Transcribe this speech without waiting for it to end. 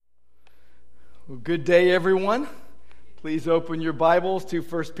Well, good day, everyone. Please open your Bibles to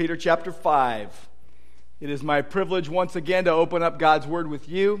 1 Peter chapter 5. It is my privilege once again to open up God's Word with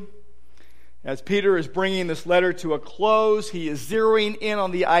you. As Peter is bringing this letter to a close, he is zeroing in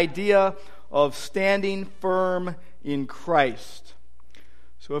on the idea of standing firm in Christ.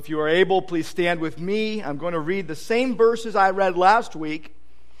 So if you are able, please stand with me. I'm going to read the same verses I read last week,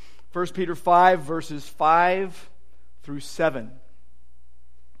 1 Peter 5, verses 5 through 7.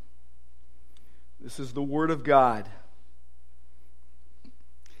 This is the Word of God.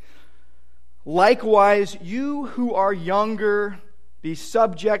 Likewise, you who are younger, be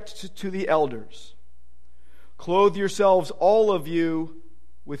subject to the elders. Clothe yourselves, all of you,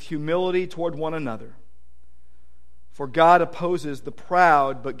 with humility toward one another. For God opposes the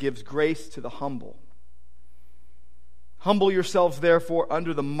proud, but gives grace to the humble. Humble yourselves, therefore,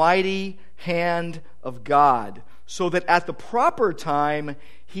 under the mighty hand of God, so that at the proper time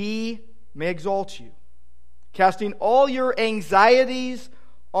He may exalt you, casting all your anxieties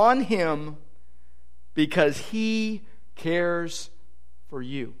on Him, because He cares for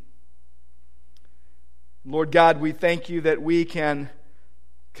you. Lord God, we thank you that we can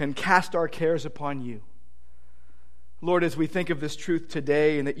cast our cares upon you. Lord, as we think of this truth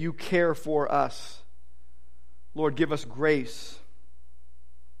today and that you care for us, Lord, give us grace.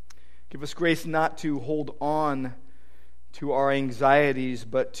 Give us grace not to hold on to our anxieties,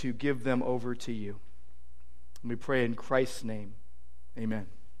 but to give them over to you. And we pray in Christ's name. Amen.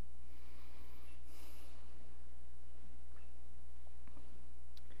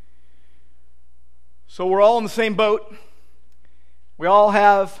 So we're all in the same boat. We all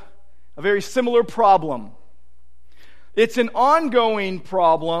have a very similar problem. It's an ongoing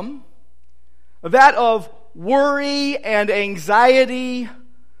problem, that of worry and anxiety,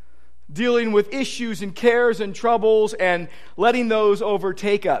 dealing with issues and cares and troubles and letting those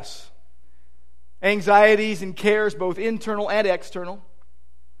overtake us. Anxieties and cares, both internal and external.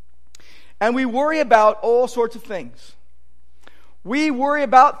 And we worry about all sorts of things. We worry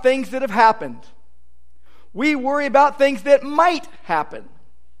about things that have happened. We worry about things that might happen.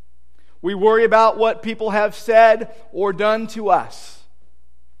 We worry about what people have said or done to us.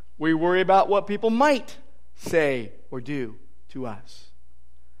 We worry about what people might say or do to us.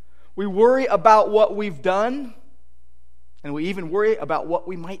 We worry about what we've done, and we even worry about what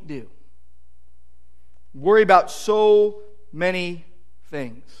we might do. Worry about so many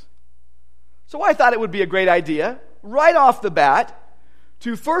things. So I thought it would be a great idea, right off the bat,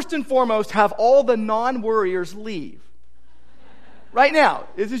 to first and foremost have all the non-worriers leave. Right now.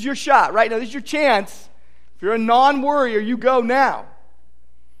 This is your shot. Right now. This is your chance. If you're a non-worrier, you go now.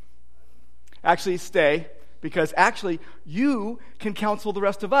 Actually, stay. Because actually, you can counsel the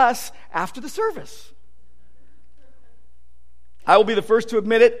rest of us after the service. I will be the first to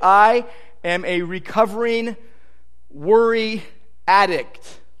admit it. I am a recovering worry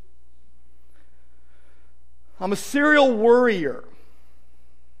addict. I'm a serial worrier.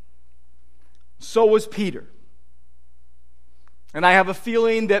 So was Peter. And I have a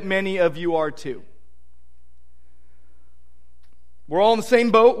feeling that many of you are too. We're all in the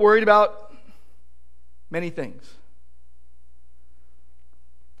same boat, worried about many things.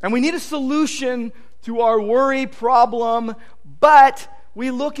 And we need a solution to our worry problem, but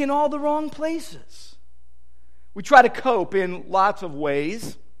we look in all the wrong places. We try to cope in lots of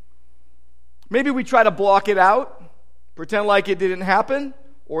ways. Maybe we try to block it out, pretend like it didn't happen,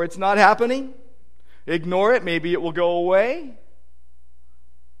 or it's not happening. Ignore it, maybe it will go away.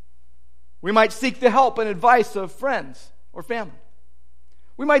 We might seek the help and advice of friends or family.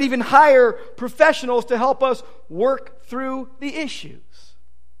 We might even hire professionals to help us work through the issues.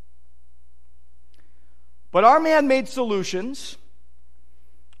 But our man-made solutions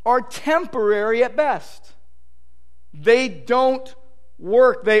are temporary at best. They don't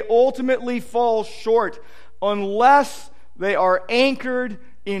work. They ultimately fall short unless they are anchored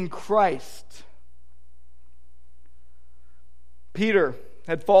in Christ. Peter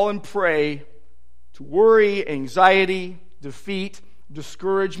had fallen prey to worry, anxiety, defeat,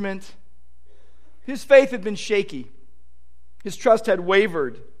 discouragement. His faith had been shaky. His trust had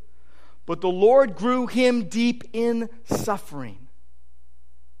wavered. But the Lord grew him deep in suffering.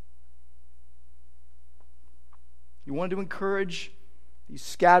 He wanted to encourage these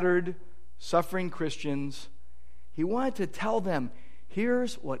scattered, suffering Christians. He wanted to tell them,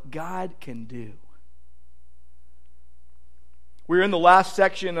 here's what God can do. We're in the last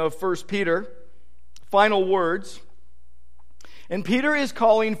section of 1 Peter, final words. And Peter is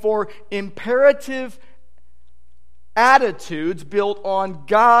calling for imperative attitudes built on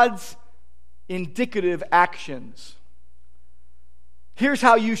God's indicative actions. Here's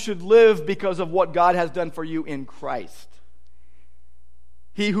how you should live because of what God has done for you in Christ.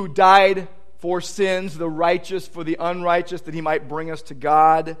 He who died for sins, the righteous for the unrighteous, that he might bring us to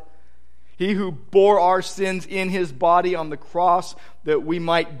God. He who bore our sins in his body on the cross, that we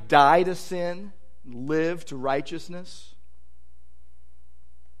might die to sin and live to righteousness.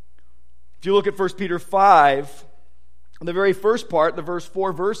 If you look at 1 Peter 5, the very first part, the first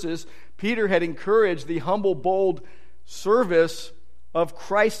 4 verses, Peter had encouraged the humble, bold service of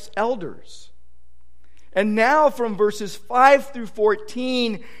Christ's elders. And now from verses 5 through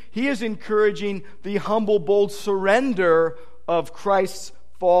 14, he is encouraging the humble, bold surrender of Christ's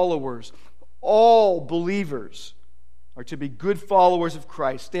followers. All believers are to be good followers of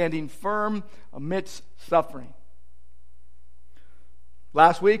Christ, standing firm amidst suffering.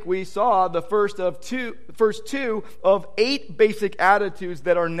 Last week we saw the first two of 8 basic attitudes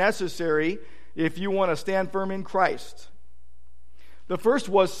that are necessary if you want to stand firm in Christ. The first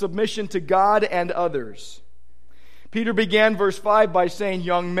was submission to God and others. Peter began verse 5 by saying,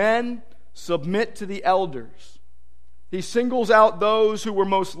 "Young men, submit to the elders." He singles out those who were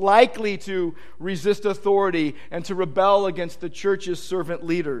most likely to resist authority and to rebel against the church's servant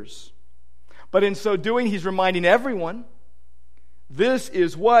leaders. But in so doing, he's reminding everyone, this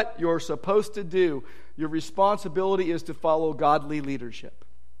is what you're supposed to do. Your responsibility is to follow godly leadership.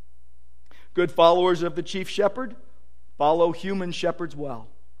 Good followers of the chief shepherd follow human shepherds well.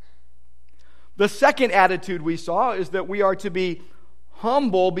 The second attitude we saw is that we are to be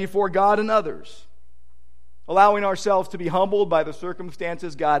humble before God and others, allowing ourselves to be humbled by the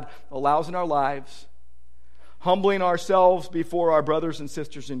circumstances God allows in our lives, humbling ourselves before our brothers and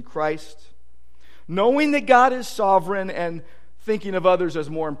sisters in Christ, knowing that God is sovereign and thinking of others as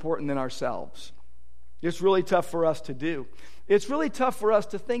more important than ourselves. It's really tough for us to do. It's really tough for us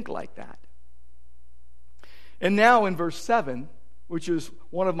to think like that. And now in verse 7, which is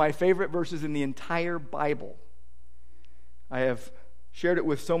one of my favorite verses in the entire Bible. I have shared it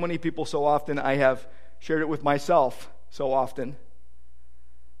with so many people so often. I have shared it with myself so often.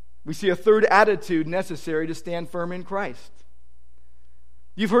 We see a third attitude necessary to stand firm in Christ.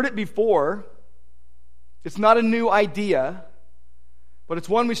 You've heard it before. It's not a new idea, but it's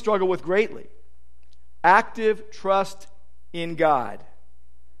one we struggle with greatly. Active trust in God.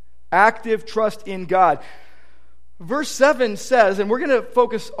 Active trust in God. Verse 7 says, and we're going to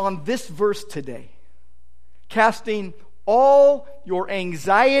focus on this verse today, casting all your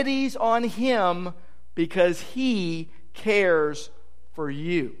anxieties on Him because He cares for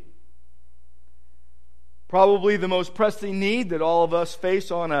you. Probably the most pressing need that all of us face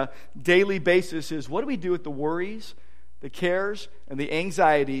on a daily basis is, what do we do with the worries, the cares, and the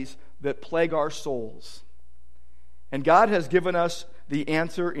anxieties that plague our souls? And God has given us the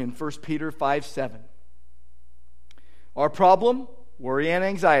answer in 1 Peter 5:7. Our problem, worry and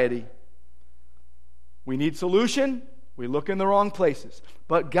anxiety. We need solution. We look in the wrong places.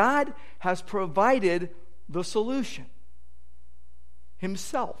 But God has provided the solution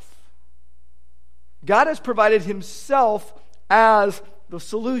Himself. God has provided Himself as the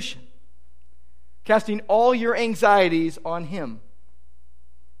solution, casting all your anxieties on Him.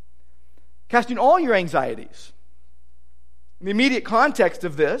 Casting all your anxieties. The immediate context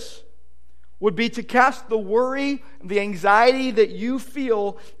of this would be to cast the worry, the anxiety that you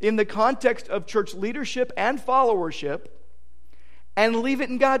feel in the context of church leadership and followership, and leave it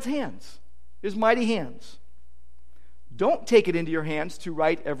in God's hands, His mighty hands. Don't take it into your hands to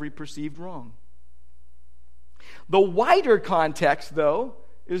right every perceived wrong. The wider context, though,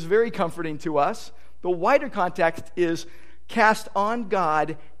 is very comforting to us. The wider context is cast on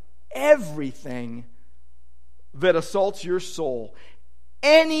God everything that assaults your soul.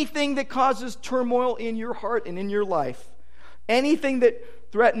 Anything that causes turmoil in your heart and in your life. Anything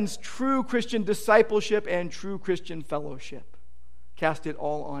that threatens true Christian discipleship and true Christian fellowship. Cast it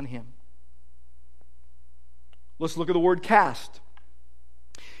all on Him. Let's look at the word cast.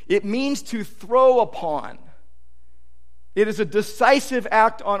 It means to throw upon. It is a decisive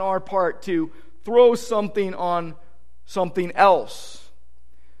act on our part to throw something on something else.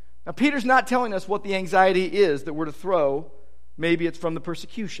 Now, Peter's not telling us what the anxiety is that we're to throw. Maybe it's from the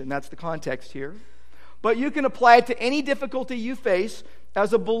persecution. That's the context here. But you can apply it to any difficulty you face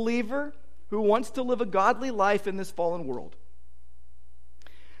as a believer who wants to live a godly life in this fallen world.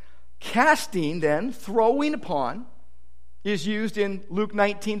 Casting, then, throwing upon, is used in Luke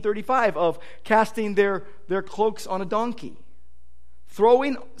 19:35 of casting their cloaks on a donkey.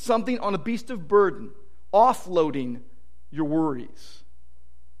 Throwing something on a beast of burden. Offloading your worries.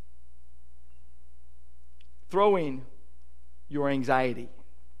 Throwing your anxiety.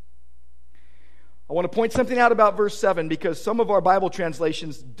 I want to point something out about verse 7 because some of our Bible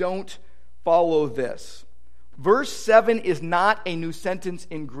translations don't follow this. Verse 7 is not a new sentence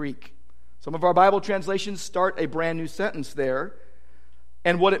in Greek. Some of our Bible translations start a brand new sentence there.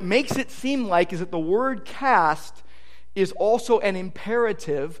 And what it makes it seem like is that the word cast is also an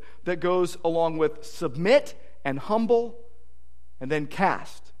imperative that goes along with submit and humble and then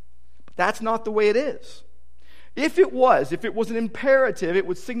cast. But that's not the way it is. If it was an imperative, it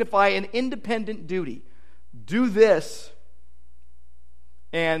would signify an independent duty. Do this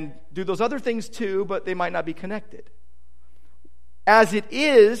and do those other things too, but they might not be connected. As it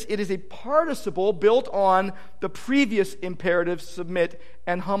is a participle built on the previous imperative, submit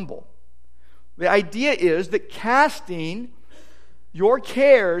and humble. The idea is that casting your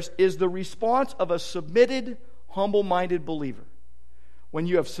cares is the response of a submitted, humble-minded believer. When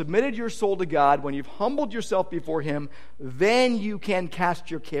you have submitted your soul to God, when you've humbled yourself before Him, then you can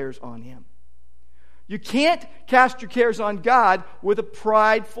cast your cares on Him. You can't cast your cares on God with a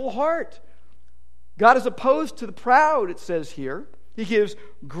prideful heart. God is opposed to the proud, it says here. He gives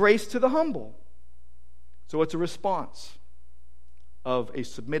grace to the humble. So it's a response of a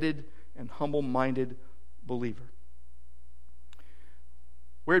submitted and humble-minded believer.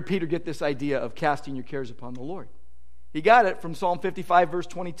 Where did Peter get this idea of casting your cares upon the Lord? He got it from Psalm 55, verse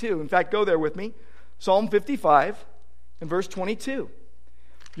 22. In fact, go there with me. Psalm 55 and verse 22.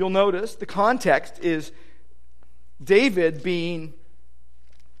 You'll notice the context is David being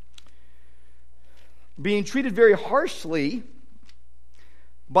treated very harshly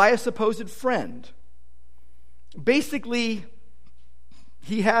by a supposed friend. Basically,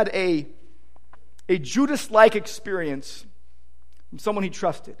 he had a Judas-like experience from someone he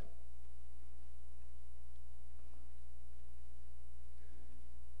trusted.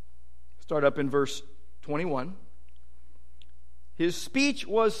 Start up in verse 21. His speech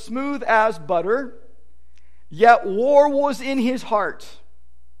was smooth as butter, yet war was in his heart.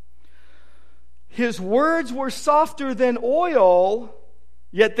 His words were softer than oil,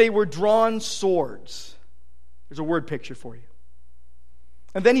 yet they were drawn swords. There's a word picture for you.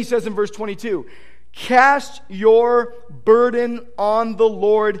 And then he says in verse 22, cast your burden on the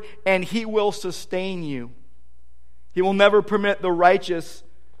Lord, and He will sustain you. He will never permit the righteous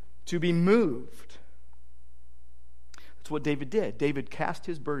to be moved. That's what David did. David cast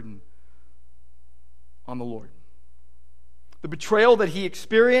his burden on the Lord. The betrayal that he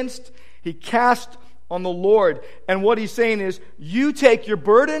experienced, he cast on the Lord. And what he's saying is, you take your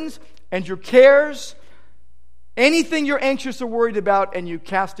burdens and your cares, anything you're anxious or worried about, and you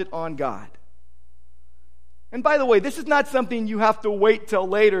cast it on God. And by the way, this is not something you have to wait till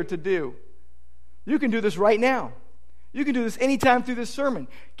later to do. You can do this right now. You can do this anytime through this sermon.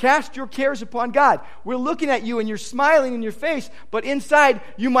 Cast your cares upon God. We're looking at you and you're smiling in your face, but inside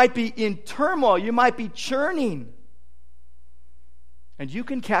you might be in turmoil. You might be churning. And you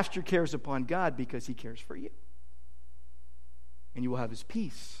can cast your cares upon God because He cares for you. And you will have His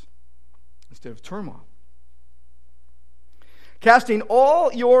peace instead of turmoil. Casting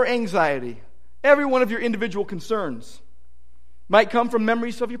all your anxiety, every one of your individual concerns, might come from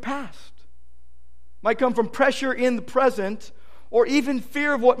memories of your past. Might come from pressure in the present, or even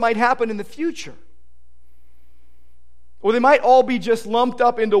fear of what might happen in the future. Or they might all be just lumped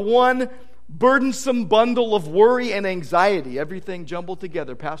up into one burdensome bundle of worry and anxiety, everything jumbled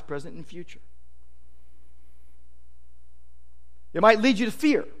together, past, present, and future. It might lead you to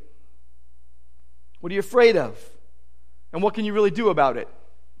fear. What are you afraid of? And what can you really do about it?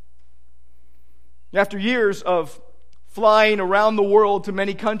 After years of flying around the world to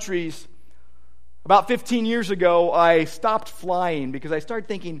many countries, about 15 years ago, I stopped flying because I started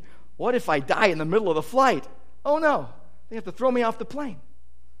thinking, what if I die in the middle of the flight? Oh no, they have to throw me off the plane.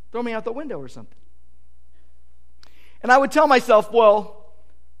 Throw me out the window or something. And I would tell myself, well,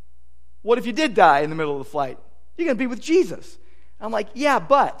 what if you did die in the middle of the flight? You're going to be with Jesus. I'm like, yeah,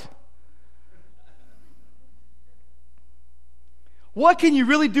 but what can you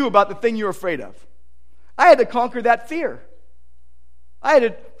really do about the thing you're afraid of? I had to conquer that fear. I had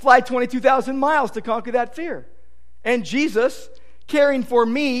to fly 22,000 miles to conquer that fear. And Jesus, caring for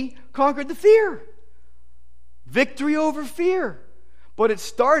me, conquered the fear. Victory over fear. But it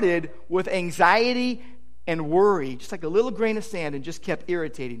started with anxiety and worry, just like a little grain of sand, and just kept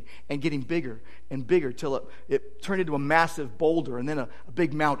irritating and getting bigger and bigger till it turned into a massive boulder and then a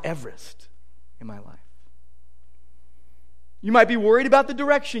big Mount Everest in my life. You might be worried about the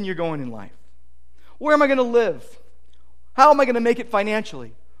direction you're going in life. Where am I going to live? How am I going to make it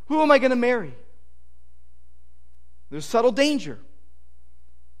financially? Who am I going to marry? There's subtle danger.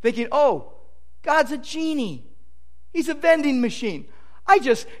 Thinking, oh, God's a genie. He's a vending machine. I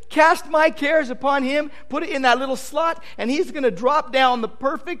just cast my cares upon him, put it in that little slot, and he's going to drop down the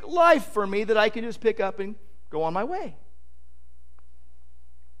perfect life for me that I can just pick up and go on my way.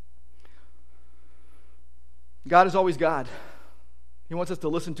 God is always God. He wants us to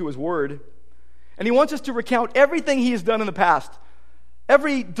listen to his word. And he wants us to recount everything he has done in the past.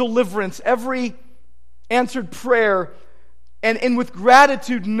 Every deliverance, every answered prayer. And with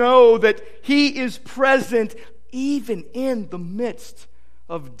gratitude know that he is present even in the midst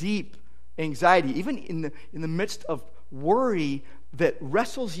of deep anxiety. Even in the midst of worry that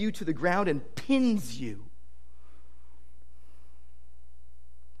wrestles you to the ground and pins you.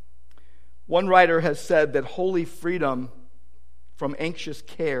 One writer has said that holy freedom from anxious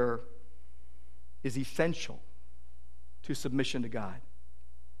care is essential to submission to God.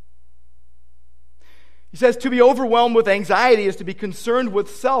 He says to be overwhelmed with anxiety is to be concerned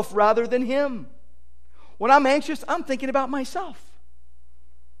with self rather than him. When I'm anxious, I'm thinking about myself.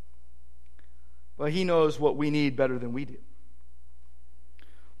 But he knows what we need better than we do.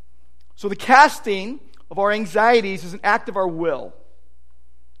 So the casting of our anxieties is an act of our will.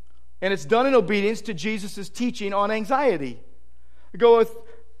 And it's done in obedience to Jesus' teaching on anxiety. Go with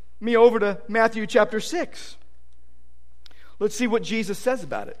me over to Matthew chapter 6. Let's see what Jesus says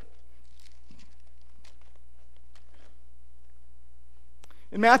about it.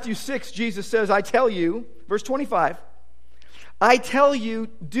 In Matthew 6, Jesus says, I tell you, verse 25, I tell you,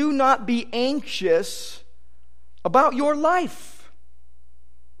 do not be anxious about your life,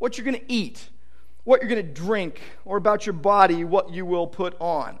 what you're going to eat, what you're going to drink, or about your body, what you will put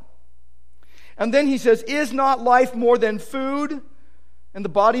on. And then he says, is not life more than food, and the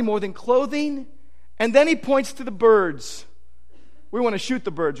body more than clothing? And then he points to the birds. We want to shoot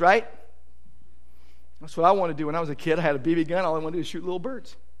the birds, right? That's what I wanted to do when I was a kid. I had a BB gun. All I wanted to do was shoot little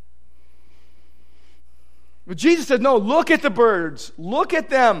birds. But Jesus said, no, look at the birds. Look at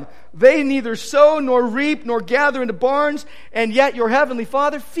them. They neither sow nor reap nor gather into barns, and yet your heavenly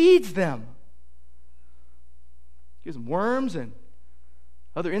Father feeds them. Gives them worms and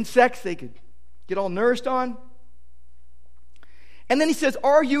other insects they could get all nourished on. And then he says,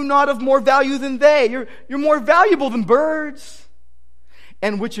 are you not of more value than they? You're more valuable than birds.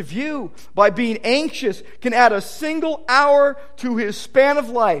 And which of you, by being anxious, can add a single hour to his span of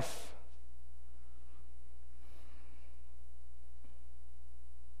life?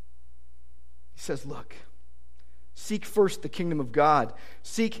 He says, look, seek first the kingdom of God.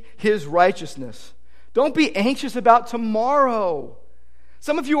 Seek his righteousness. Don't be anxious about tomorrow.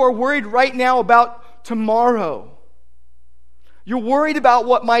 Some of you are worried right now about tomorrow. You're worried about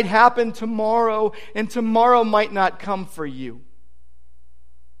what might happen tomorrow, and tomorrow might not come for you.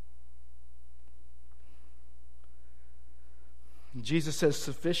 Jesus says,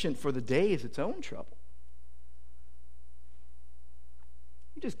 sufficient for the day is its own trouble.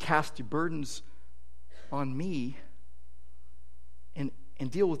 You just cast your burdens on me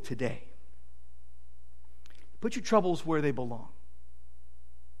and deal with today. Put your troubles where they belong,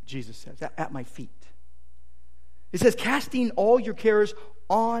 Jesus says, at my feet. It says, casting all your cares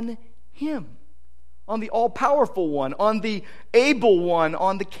on him, on the all-powerful one, on the able one,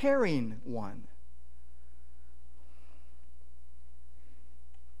 on the caring one.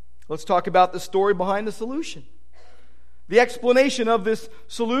 Let's talk about the story behind the solution. The explanation of this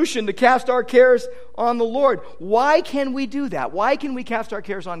solution to cast our cares on the Lord. Why can we do that? Why can we cast our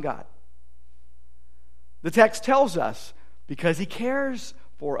cares on God? The text tells us, because he cares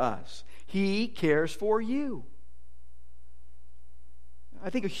for us. He cares for you. I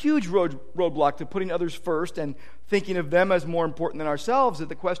think a huge roadblock to putting others first and thinking of them as more important than ourselves is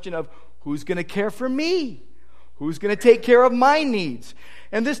the question of who's going to care for me? Who's going to take care of my needs?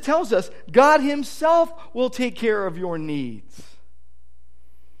 And this tells us God himself will take care of your needs.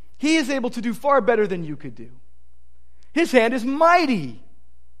 He is able to do far better than you could do. His hand is mighty.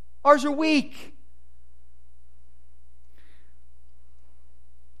 Ours are weak.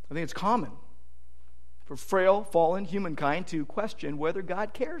 I think it's common for frail, fallen humankind to question whether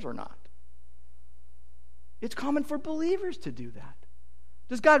God cares or not. It's common for believers to do that.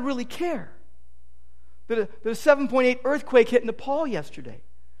 Does God really care? That a 7.8 earthquake hit Nepal yesterday.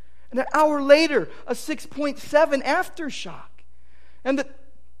 And an hour later, a 6.7 aftershock. And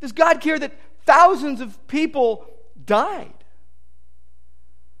does God care that thousands of people died?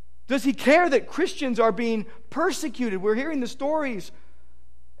 Does he care that Christians are being persecuted? We're hearing the stories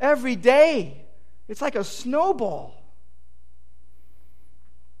every day. It's like a snowball.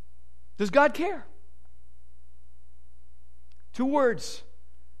 Does God care? Two words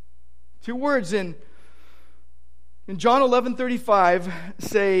in John 11:35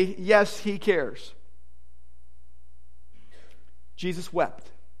 say, yes, he cares. Jesus wept.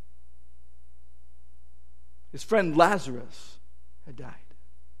 His friend Lazarus had died.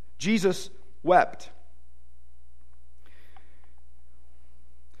 Jesus wept.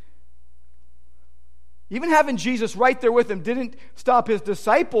 Even having Jesus right there with him didn't stop his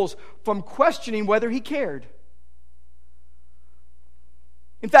disciples from questioning whether he cared.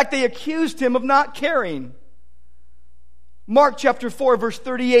 In fact, they accused him of not caring. Mark chapter 4, verse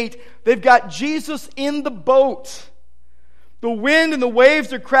 38, they've got Jesus in the boat. The wind and the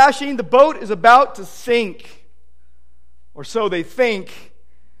waves are crashing. The boat is about to sink. Or so they think.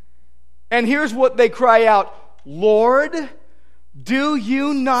 And here's what they cry out, Lord, do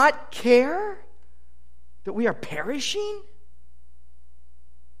you not care that we are perishing?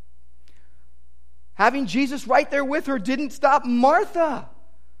 Having Jesus right there with her didn't stop Martha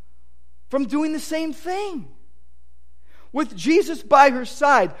from doing the same thing. With Jesus by her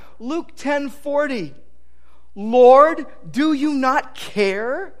side, Luke 10:40, Lord, do you not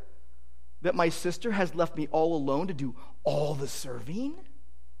care that my sister has left me all alone to do all the serving?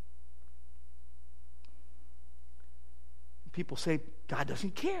 People say God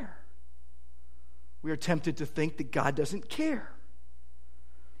doesn't care. We are tempted to think that God doesn't care.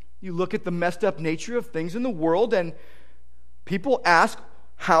 You look at the messed up nature of things in the world and people ask,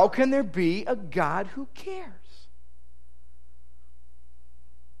 how can there be a God who cares?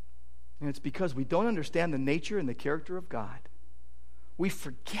 And it's because we don't understand the nature and the character of God. We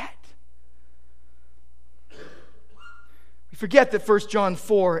forget. We forget that 1 John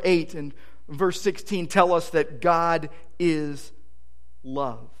 4:8 and verse 16 tell us that God is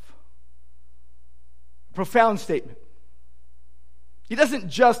love. A profound statement. He doesn't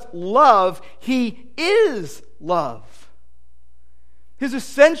just love, He is love. His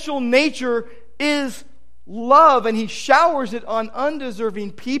essential nature is love, and He showers it on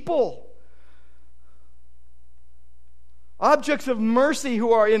undeserving people. Objects of mercy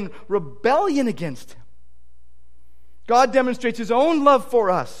who are in rebellion against Him. God demonstrates His own love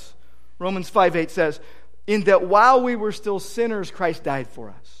for us. Romans 5:8 says, in that while we were still sinners, Christ died for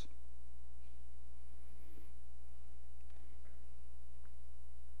us.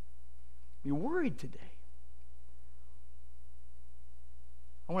 You're worried today.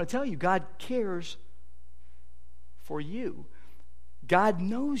 I want to tell you, God cares for you. God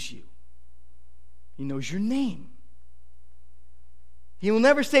knows you. He knows your name. He will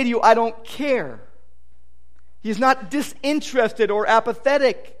never say to you, I don't care. He is not disinterested or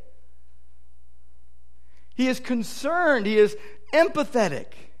apathetic. He is concerned. He is empathetic.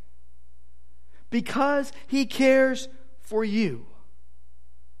 Because He cares for you.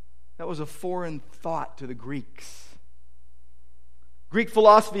 That was a foreign thought to the Greeks. Greek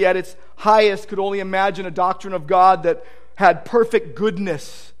philosophy at its highest could only imagine a doctrine of God that had perfect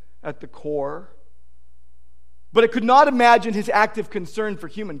goodness at the core. But it could not imagine His active concern for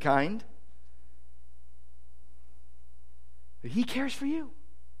humankind. But He cares for you.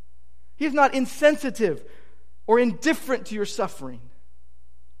 He is not insensitive or indifferent to your suffering.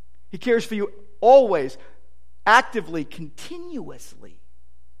 He cares for you always, actively, continuously.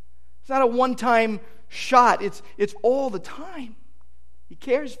 It's not a one-time shot. It's all the time. He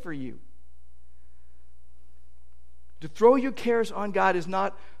cares for you. To throw your cares on God is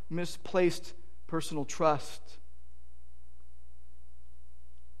not misplaced personal trust.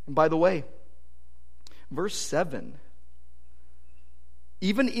 And by the way, verse 7,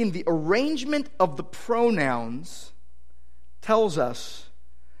 even in the arrangement of the pronouns, tells us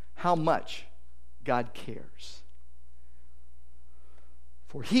how much God cares.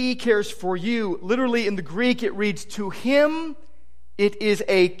 For He cares for you. Literally in the Greek it reads, to Him it is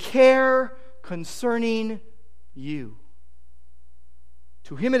a care concerning you.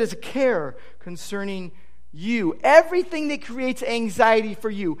 To Him it is a care concerning you. Everything that creates anxiety for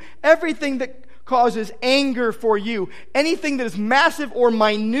you, everything that causes anger for you, anything that is massive or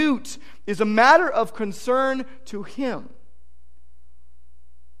minute is a matter of concern to Him.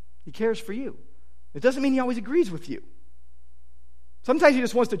 He cares for you. It doesn't mean He always agrees with you. Sometimes He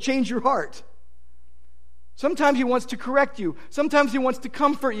just wants to change your heart. Sometimes He wants to correct you. Sometimes He wants to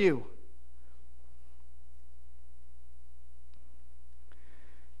comfort you.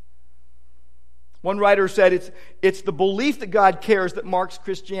 One writer said it's the belief that God cares that marks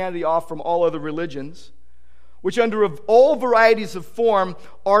Christianity off from all other religions, which under all varieties of form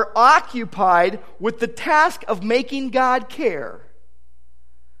are occupied with the task of making God care,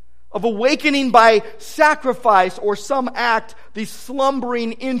 of awakening by sacrifice or some act the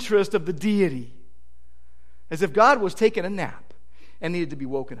slumbering interest of the deity, as if God was taking a nap and needed to be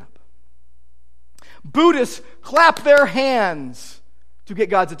woken up. Buddhists clap their hands to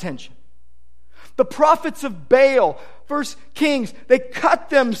get God's attention. The prophets of Baal, 1 Kings, they cut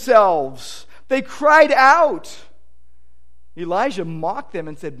themselves. They cried out. Elijah mocked them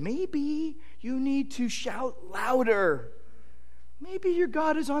and said, maybe you need to shout louder. Maybe your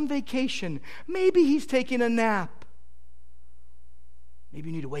God is on vacation. Maybe he's taking a nap. Maybe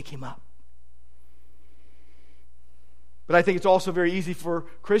you need to wake him up. But I think it's also very easy for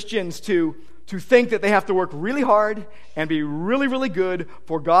Christians to think that they have to work really hard and be really, really good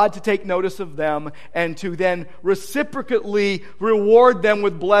for God to take notice of them and to then reciprocally reward them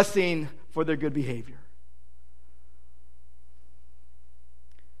with blessing for their good behavior.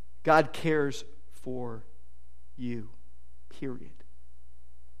 God cares for you, period.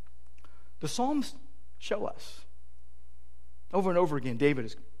 The Psalms show us. Over and over again, David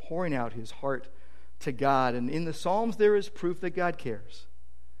is pouring out his heart to God. And in the Psalms, there is proof that God cares.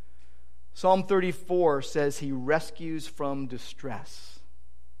 Psalm 34 says he rescues from distress.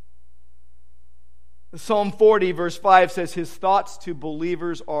 Psalm 40, verse 5 says his thoughts to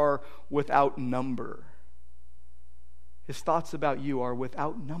believers are without number. His thoughts about you are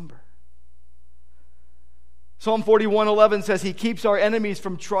without number. Psalm 41:11 says he keeps our enemies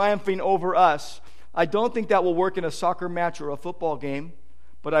from triumphing over us. I don't think that will work in a soccer match or a football game,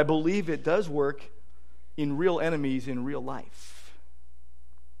 but I believe it does work in real enemies in real life.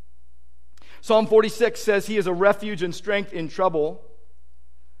 Psalm 46 says he is a refuge and strength in trouble.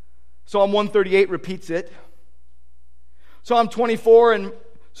 Psalm 138 repeats it. Psalm 24 and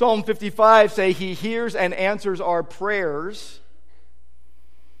Psalm 55 say he hears and answers our prayers.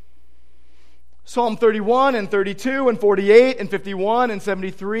 Psalm 31 and 32 and 48 and 51 and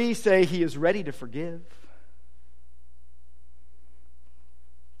 73 say he is ready to forgive.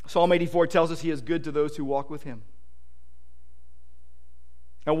 Psalm 84 tells us he is good to those who walk with him.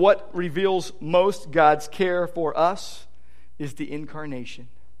 And what reveals most God's care for us is the incarnation.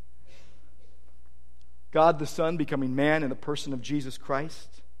 God the Son becoming man in the person of Jesus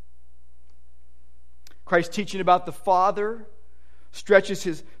Christ. Christ's teaching about the Father stresses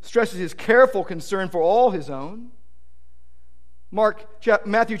his careful concern for all his own.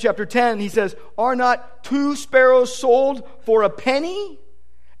 Matthew chapter 10, he says, are not 2 sparrows sold for a penny?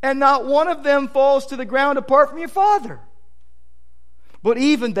 And not one of them falls to the ground apart from your Father. But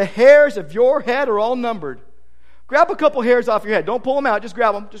even the hairs of your head are all numbered. Grab a couple hairs off your head. Don't pull them out. Just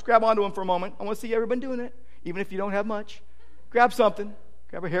grab them. Just grab onto them for a moment. I want to see everyone doing it, even if you don't have much. Grab something.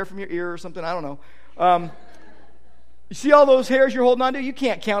 Grab a hair from your ear or something. I don't know. You see all those hairs you're holding on to? You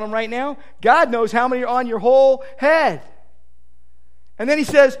can't count them right now. God knows how many are on your whole head. And then he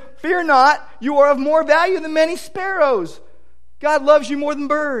says, fear not, you are of more value than many sparrows. God loves you more than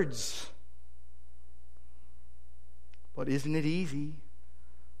birds. But isn't it easy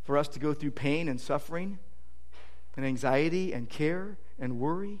for us to go through pain and suffering and anxiety and care and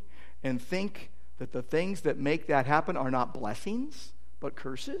worry and think that the things that make that happen are not blessings, but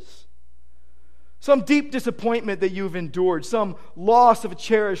curses? Some deep disappointment that you've endured, some loss of a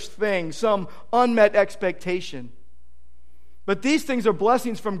cherished thing, some unmet expectation. But these things are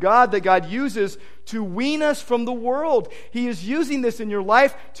blessings from God that God uses to wean us from the world. He is using this in your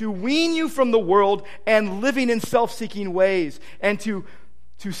life to wean you from the world and living in self-seeking ways and to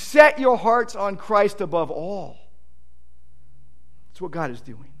set your hearts on Christ above all. That's what God is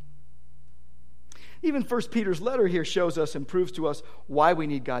doing. Even 1 Peter's letter here shows us and proves to us why we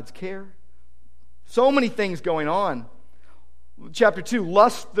need God's care. So many things going on. Chapter 2,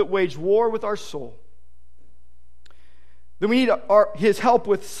 lust that wage war with our soul. Then we need his help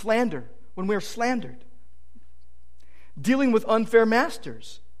with slander, when we are slandered. Dealing with unfair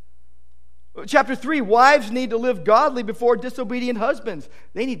masters. Chapter 3, wives need to live godly before disobedient husbands.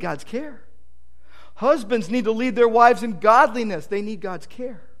 They need God's care. Husbands need to lead their wives in godliness. They need God's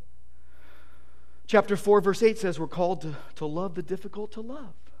care. Chapter 4, verse 8 says we're called to love the difficult to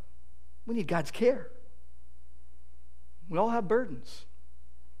love. We need God's care. We all have burdens.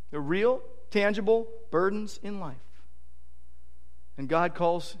 They're real, tangible burdens in life. And God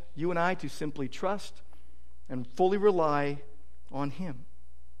calls you and I to simply trust and fully rely on him.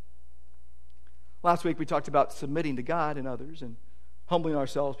 Last week we talked about submitting to God and others and humbling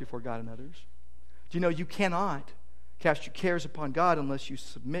ourselves before God and others. Do you know you cannot cast your cares upon God unless you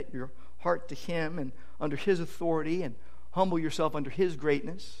submit your heart to him and under his authority and humble yourself under his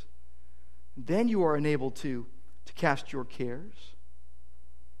greatness? Then you are enabled to cast your cares.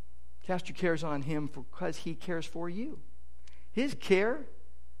 Cast your cares on him because he cares for you. His care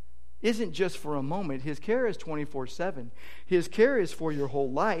isn't just for a moment. His care is 24/7. His care is for your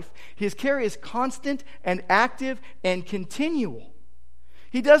whole life. His care is constant and active and continual.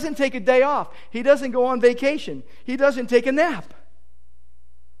 He doesn't take a day off. He doesn't go on vacation. He doesn't take a nap.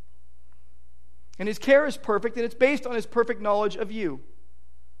 And his care is perfect, and it's based on his perfect knowledge of you.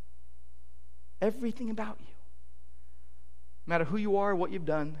 Everything about you. No matter who you are, what you've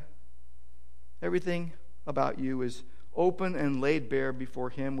done, everything about you is open and laid bare before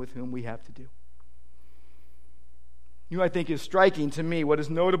him with whom we have to do. You know, I think is striking to me, what is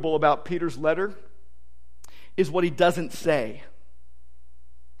notable about Peter's letter is what he doesn't say.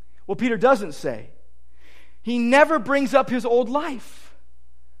 What Peter doesn't say. He never brings up his old life.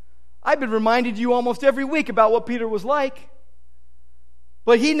 I've been reminding you almost every week about what Peter was like,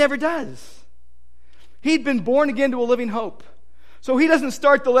 but he never does. He'd been born again to a living hope. So he doesn't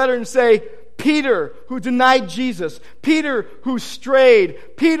start the letter and say, Peter who denied Jesus, Peter who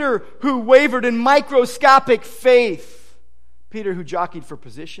strayed, Peter who wavered in microscopic faith, Peter who jockeyed for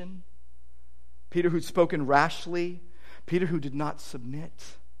position, Peter who'd spoken rashly, Peter who did not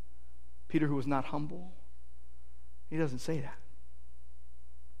submit, Peter who was not humble. He doesn't say that.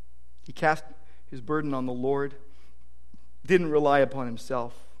 He cast his burden on the Lord, didn't rely upon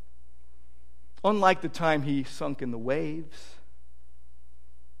himself. Unlike the time he sunk in the waves,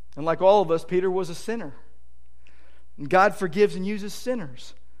 and like all of us, Peter was a sinner. And God forgives and uses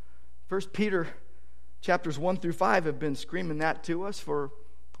sinners. 1 Peter chapters 1 through 5 have been screaming that to us for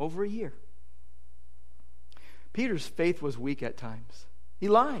over a year. Peter's faith was weak at times. He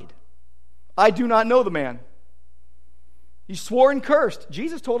lied. I do not know the man. He swore and cursed.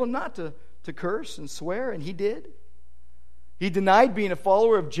 Jesus told him not to curse and swear, and he did. He denied being a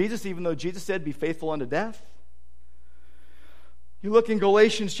follower of Jesus, even though Jesus said, be faithful unto death. You look in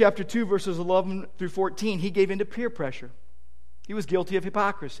Galatians chapter 2, verses 11 through 14, he gave in to peer pressure. He was guilty of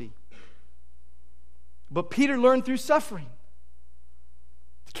hypocrisy. But Peter learned through suffering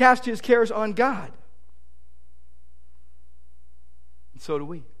to cast his cares on God. And so do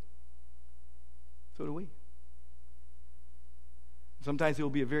we. So do we. Sometimes it will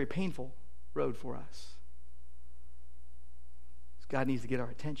be a very painful road for us. God needs to get our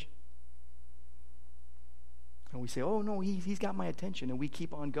attention. And we say, oh no, he's got my attention. And we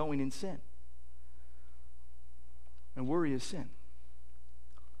keep on going in sin. And worry is sin.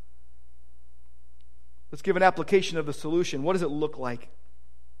 Let's give an application of the solution. What does it look like?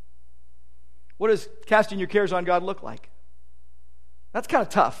 What does casting your cares on God look like? That's kind of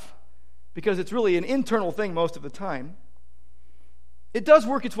tough, because it's really an internal thing most of the time. It does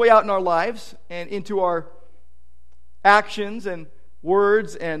work its way out in our lives and into our actions and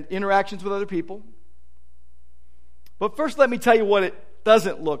words and interactions with other people. But first, let me tell you what it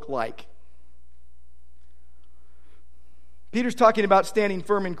doesn't look like. Peter's talking about standing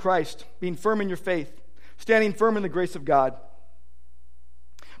firm in Christ, being firm in your faith, standing firm in the grace of God.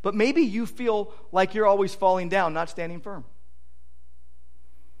 But maybe you feel like you're always falling down, not standing firm.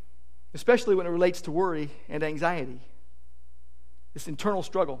 Especially when it relates to worry and anxiety. This internal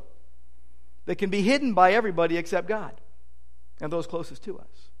struggle that can be hidden by everybody except God and those closest to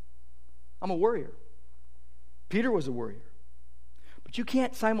us. I'm a worrier. Peter was a worrier. But you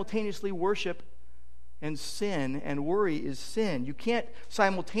can't simultaneously worship and sin, and worry is sin. You can't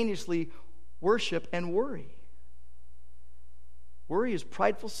simultaneously worship and worry. Worry is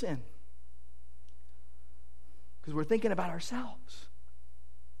prideful sin. Because we're thinking about ourselves.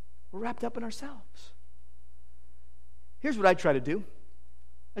 We're wrapped up in ourselves. Here's what I try to do.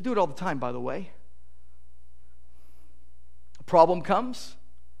 I do it all the time, by the way. A problem comes,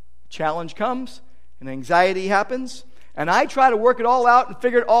 a challenge comes, and anxiety happens, and I try to work it all out and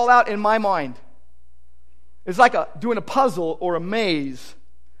figure it all out in my mind. It's like doing a puzzle or a maze.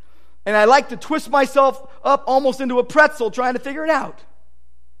 And I like to twist myself up almost into a pretzel trying to figure it out.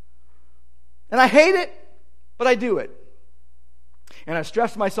 And I hate it, but I do it. And I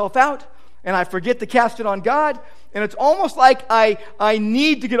stress myself out, and I forget to cast it on God, and it's almost like I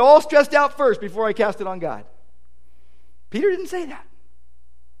need to get all stressed out first before I cast it on God. Peter didn't say that.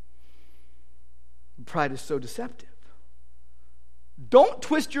 Pride is so deceptive. Don't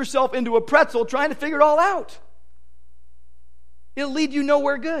twist yourself into a pretzel trying to figure it all out. It'll lead you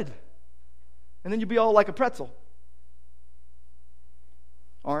nowhere good. And then you'll be all like a pretzel.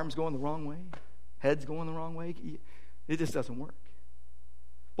 Arms going the wrong way, heads going the wrong way. It just doesn't work.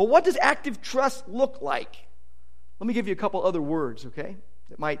 But what does active trust look like? Let me give you a couple other words, okay,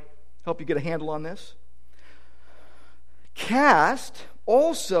 that might help you get a handle on this. Cast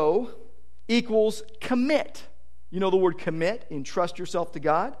also equals commit. You know the word commit, entrust yourself to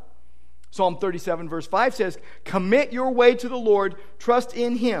God. Psalm 37 verse 5 says, commit your way to the Lord, trust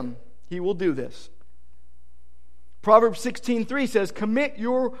in Him, He will do this. Proverbs 16:3 says, commit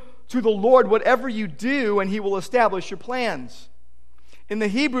to the Lord whatever you do, and He will establish your plans. In the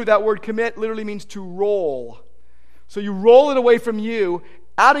Hebrew, that word commit literally means to roll. So you roll it away from you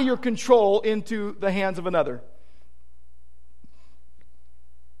out of your control into the hands of another.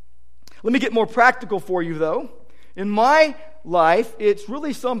 Let me get more practical for you, though. In my life, it's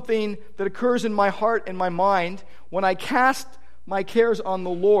really something that occurs in my heart and my mind when I cast my cares on the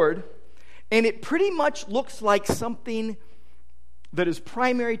Lord, and it pretty much looks like something that is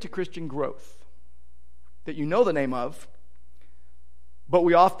primary to Christian growth, that you know the name of, but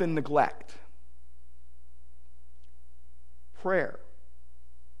we often neglect. Prayer.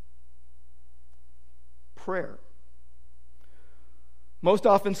 Prayer. Most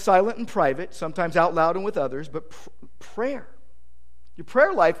often silent and private, sometimes out loud and with others, but prayer. Your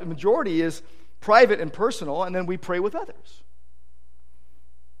prayer life, the majority, is private and personal, and then we pray with others.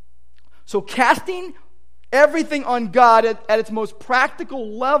 So casting everything on God at its most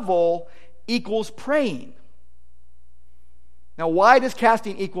practical level equals praying. Now, why does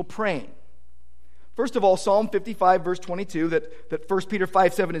casting equal praying? First of all, Psalm 55, verse 22, that 1 Peter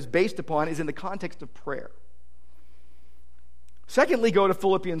 5:7 is based upon, is in the context of prayer. Secondly, go to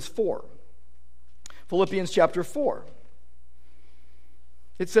Philippians 4. Philippians chapter 4.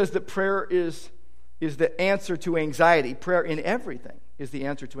 It says that prayer is the answer to anxiety. Prayer in everything is the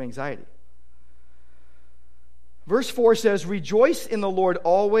answer to anxiety. Verse 4 says, "Rejoice in the Lord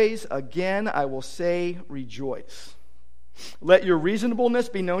always. Again, I will say rejoice. Let your reasonableness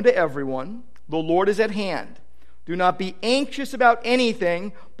be known to everyone. The Lord is at hand. Do not be anxious about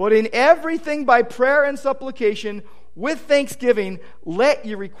anything, but in everything by prayer and supplication, with thanksgiving, let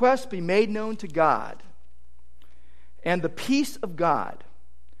your requests be made known to God. And the peace of God,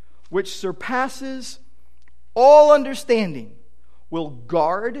 which surpasses all understanding, will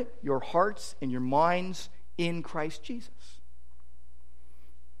guard your hearts and your minds in Christ Jesus."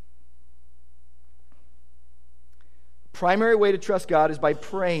 Primary way to trust God is by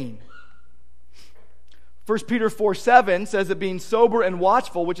praying. 1 Peter 4:7 says that being sober and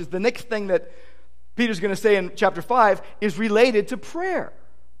watchful, which is the next thing that Peter's going to say in chapter 5, is related to prayer.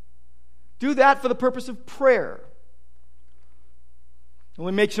 Do that for the purpose of prayer. Let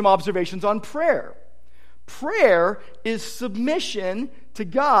me make some observations on prayer. Prayer is submission to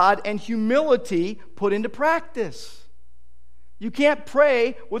God and humility put into practice. You can't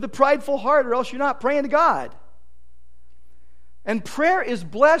pray with a prideful heart, or else you're not praying to God. And prayer is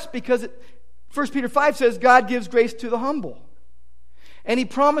blessed because 1 Peter 5 says God gives grace to the humble. And he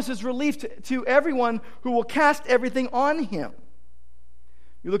promises relief to everyone who will cast everything on him.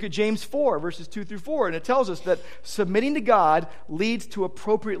 You look at James 4, verses 2 through 4, and it tells us that submitting to God leads to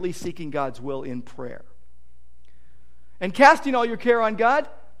appropriately seeking God's will in prayer. And casting all your care on God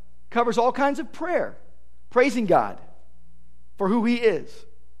covers all kinds of prayer. Praising God for who he is.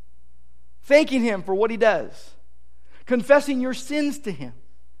 Thanking him for what he does. Confessing your sins to him.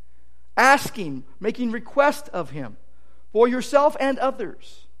 Asking, making request of him for yourself and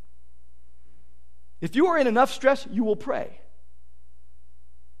others. If you are in enough stress, you will pray.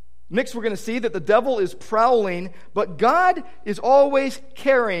 Next, we're going to see that the devil is prowling, but God is always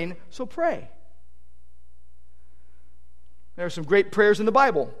caring, so pray. There are some great prayers in the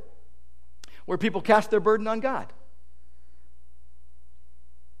Bible where people cast their burden on God.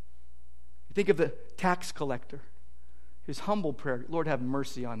 You think of the tax collector, his humble prayer, "Lord, have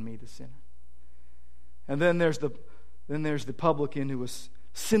mercy on me, the sinner." And then there's the publican who was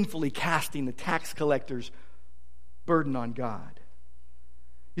sinfully casting the tax collector's burden on God.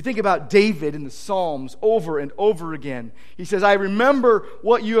 You think about David in the Psalms over and over again. He says, "I remember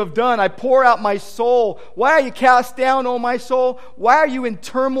what you have done. I pour out my soul. Why are you cast down, O my soul? Why are you in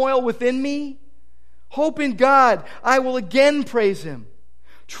turmoil within me? Hope in God. I will again praise him.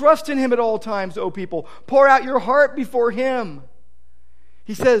 Trust in him at all times, O people. Pour out your heart before him."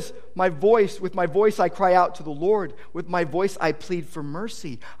 He says, with my voice I cry out to the Lord. With my voice I plead for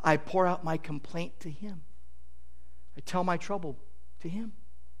mercy. I pour out my complaint to him. I tell my trouble to him.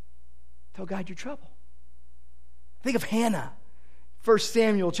 Tell God your trouble. Think of Hannah. 1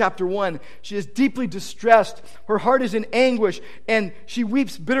 Samuel chapter 1. She is deeply distressed. Her heart is in anguish. And she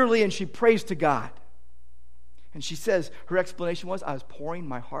weeps bitterly and she prays to God. And she says, her explanation was, "I was pouring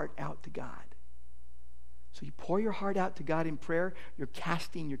my heart out to God." So you pour your heart out to God in prayer, you're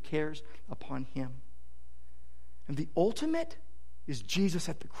casting your cares upon him. And the ultimate is Jesus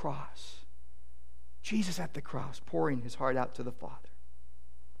at the cross. Jesus at the cross, pouring his heart out to the Father.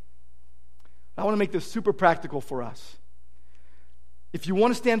 I want to make this super practical for us. If you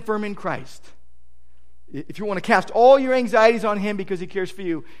want to stand firm in Christ, if you want to cast all your anxieties on him because he cares for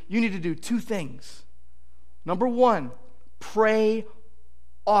you, you need to do two things. Number one, pray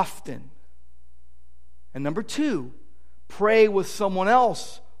often. And number two, pray with someone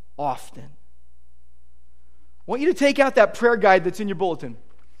else often. I want you to take out that prayer guide that's in your bulletin.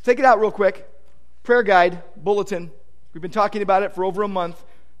 Take it out real quick. Prayer guide, bulletin. We've been talking about it for over a month.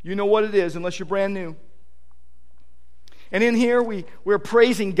 You know what it is, unless you're brand new. And in here, we're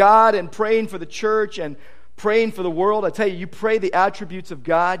praising God and praying for the church and praying for the world. I tell you, you pray the attributes of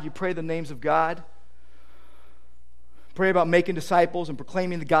God. You pray the names of God. Pray about making disciples and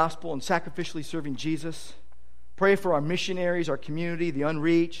proclaiming the gospel and sacrificially serving Jesus. Pray for our missionaries, our community, the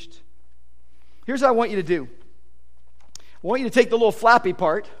unreached. Here's what I want you to do. I want you to take the little flappy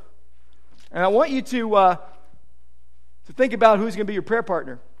part, and I want you to think about who's going to be your prayer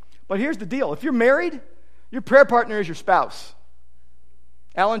partner. But here's the deal. If you're married, your prayer partner is your spouse.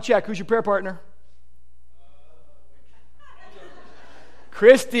 Alan, check. Who's your prayer partner?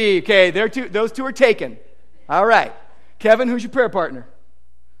 Christy. Okay, those two are taken. All right. Kevin, who's your prayer partner?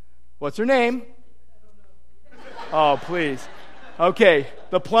 What's her name? Oh, please. Okay,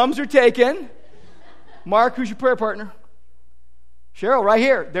 the plums are taken. Mark, who's your prayer partner? Cheryl, right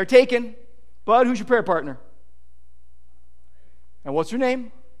here. They're taken. Bud, who's your prayer partner? And what's her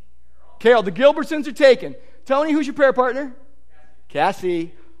name? Carol. The Gilbertsons are taken. Tony, who's your prayer partner?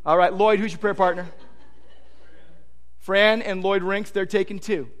 Cassie. All right, Lloyd, who's your prayer partner? Fran and Lloyd Rinks, they're taken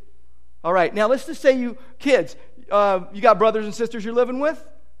too. All right, now let's just say you kids, you got brothers and sisters you're living with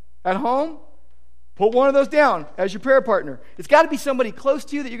at home. Put one of those down as your prayer partner. It's got to be somebody close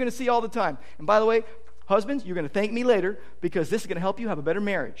to you that you're going to see all the time. And by the way, husbands, you're going to thank me later because this is going to help you have a better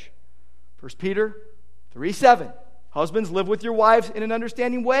marriage. 1 Peter 3:7. Husbands, live with your wives in an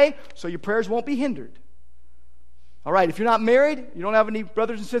understanding way so your prayers won't be hindered. All right, if you're not married, you don't have any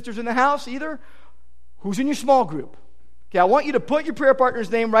brothers and sisters in the house either, who's in your small group? Okay, I want you to put your prayer partner's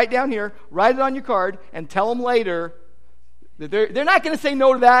name right down here, write it on your card, and tell them later that they're not going to say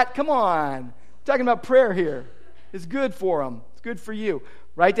no to that. Come on. I'm talking about prayer here. It's good for them. It's good for you.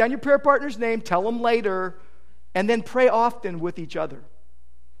 Write down your prayer partner's name, tell them later, and then pray often with each other.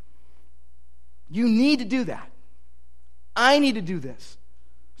 You need to do that. I need to do this.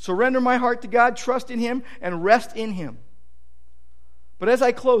 Surrender my heart to God, trust in Him, and rest in Him. But as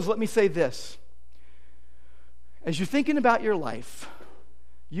I close, let me say this. As you're thinking about your life,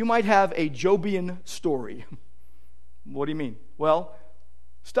 you might have a Jobian story. What do you mean? Well,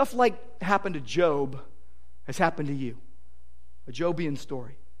 stuff like happened to Job has happened to you. A Jobian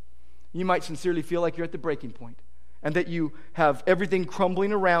story. You might sincerely feel like you're at the breaking point and that you have everything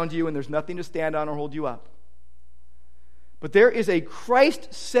crumbling around you and there's nothing to stand on or hold you up. But there is a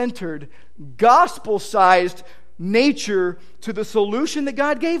Christ-centered, gospel-sized nature to the solution that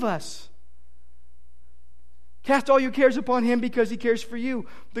God gave us. Cast all your cares upon Him because He cares for you.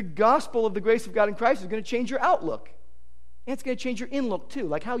 The gospel of the grace of God in Christ is going to change your outlook. And it's going to change your in-look too,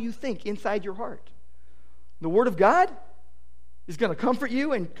 like how you think inside your heart. The Word of God is going to comfort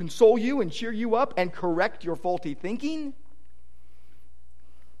you and console you and cheer you up and correct your faulty thinking.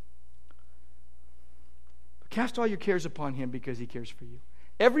 But cast all your cares upon Him because He cares for you.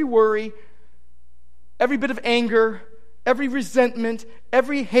 Every worry, every bit of anger, every resentment,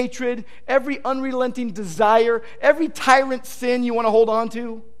 every hatred, every unrelenting desire, every tyrant sin you want to hold on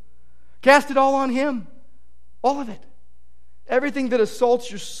to, cast it all on Him. All of it. Everything that assaults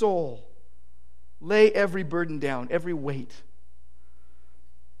your soul, lay every burden down, every weight.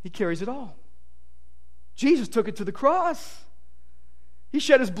 He carries it all. Jesus took it to the cross. He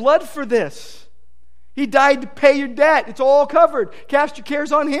shed His blood for this. He died to pay your debt. It's all covered. Cast your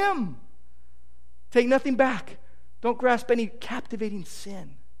cares on Him. Take nothing back. Don't grasp any captivating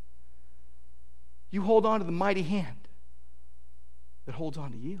sin. You hold on to the mighty hand that holds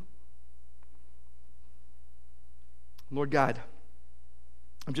on to you. Lord God,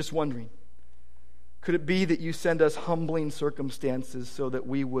 I'm just wondering, could it be that you send us humbling circumstances so that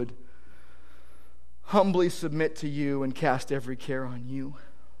we would humbly submit to you and cast every care on you?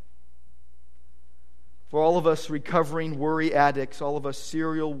 For all of us recovering worry addicts, all of us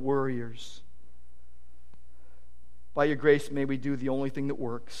serial worriers, by your grace, may we do the only thing that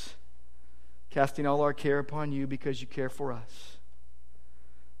works, casting all our care upon you because you care for us.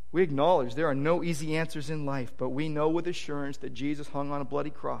 We acknowledge there are no easy answers in life, but we know with assurance that Jesus hung on a bloody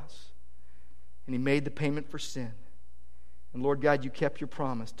cross and He made the payment for sin. And Lord God, you kept your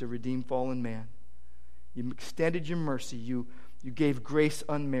promise to redeem fallen man. You extended your mercy. You gave grace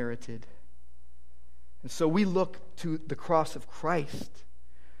unmerited. And so we look to the cross of Christ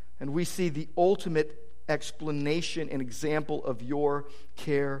and we see the ultimate explanation and example of your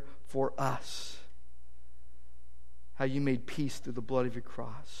care for us. How you made peace through the blood of your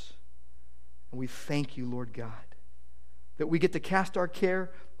cross. And we thank you, Lord God, that we get to cast our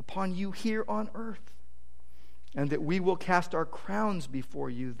care upon you here on earth, and that we will cast our crowns before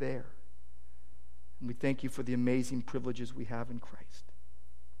you there. And we thank you for the amazing privileges we have in Christ.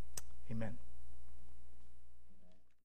 Amen.